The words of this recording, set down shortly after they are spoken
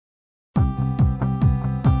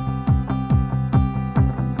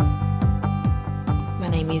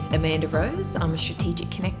name is Amanda Rose. I'm a strategic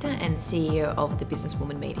connector and CEO of the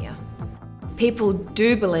Businesswoman Media. People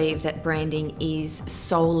do believe that branding is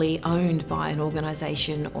solely owned by an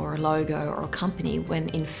organisation or a logo or a company, when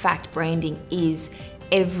in fact branding is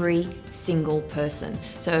every single person.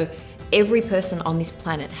 So every person on this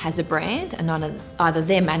planet has a brand, and either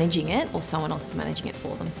they're managing it or someone else is managing it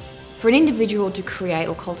for them. For an individual to create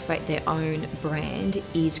or cultivate their own brand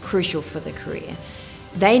is crucial for their career.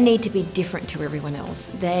 They need to be different to everyone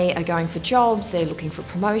else. They are going for jobs, they're looking for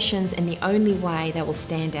promotions, and the only way they will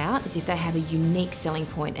stand out is if they have a unique selling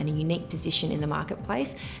point and a unique position in the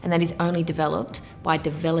marketplace, and that is only developed by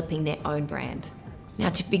developing their own brand. Now,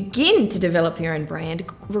 to begin to develop your own brand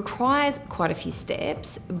requires quite a few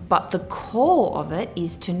steps, but the core of it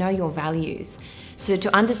is to know your values. So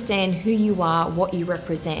to understand who you are, what you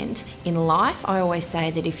represent in life. I always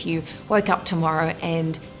say that if you woke up tomorrow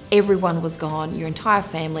and everyone was gone, your entire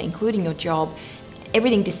family, including your job,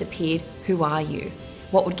 everything disappeared, who are you?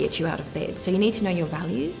 What would get you out of bed? So you need to know your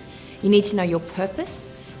values, you need to know your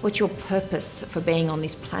purpose. What's your purpose for being on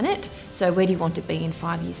this planet? So where do you want to be in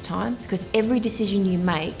 5 years' time? Because every decision you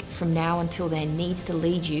make from now until then needs to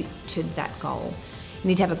lead you to that goal. You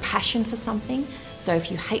need to have a passion for something. So if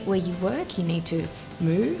you hate where you work, you need to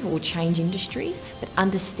move or change industries, but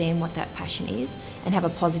understand what that passion is and have a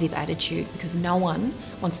positive attitude, because no one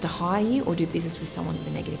wants to hire you or do business with someone with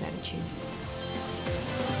a negative attitude.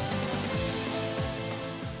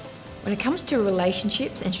 When it comes to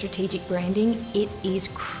relationships and strategic branding, it is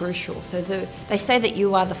crucial. So they say that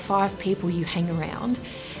you are the 5 people you hang around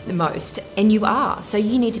the most, and you are. So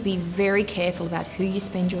you need to be very careful about who you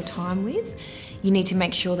spend your time with. You need to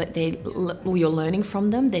make sure that you're learning from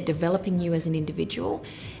them, they're developing you as an individual,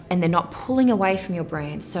 and they're not pulling away from your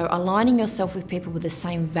brand. So aligning yourself with people with the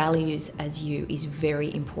same values as you is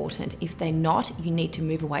very important. If they're not, you need to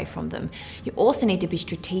move away from them. You also need to be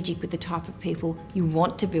strategic with the type of people you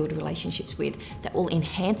want to build relationships with that will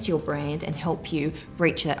enhance your brand and help you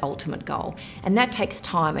reach that ultimate goal. And that takes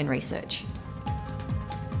time and research.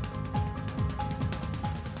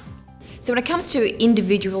 So when it comes to an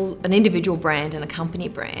individual brand and a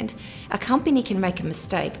company can make a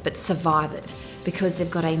mistake but survive it because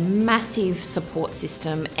they've got a massive support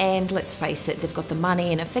system, and let's face it, they've got the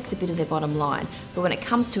money and it affects a bit of their bottom line. But when it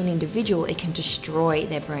comes to an individual, it can destroy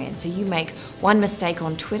their brand. So you make one mistake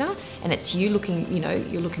on Twitter and it's you looking,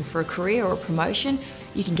 you're looking for a career or a promotion,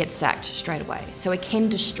 you can get sacked straight away. So it can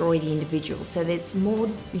destroy the individual. So there's more,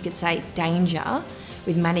 you could say, danger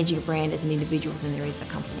with managing a brand as an individual than there is a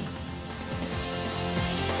company.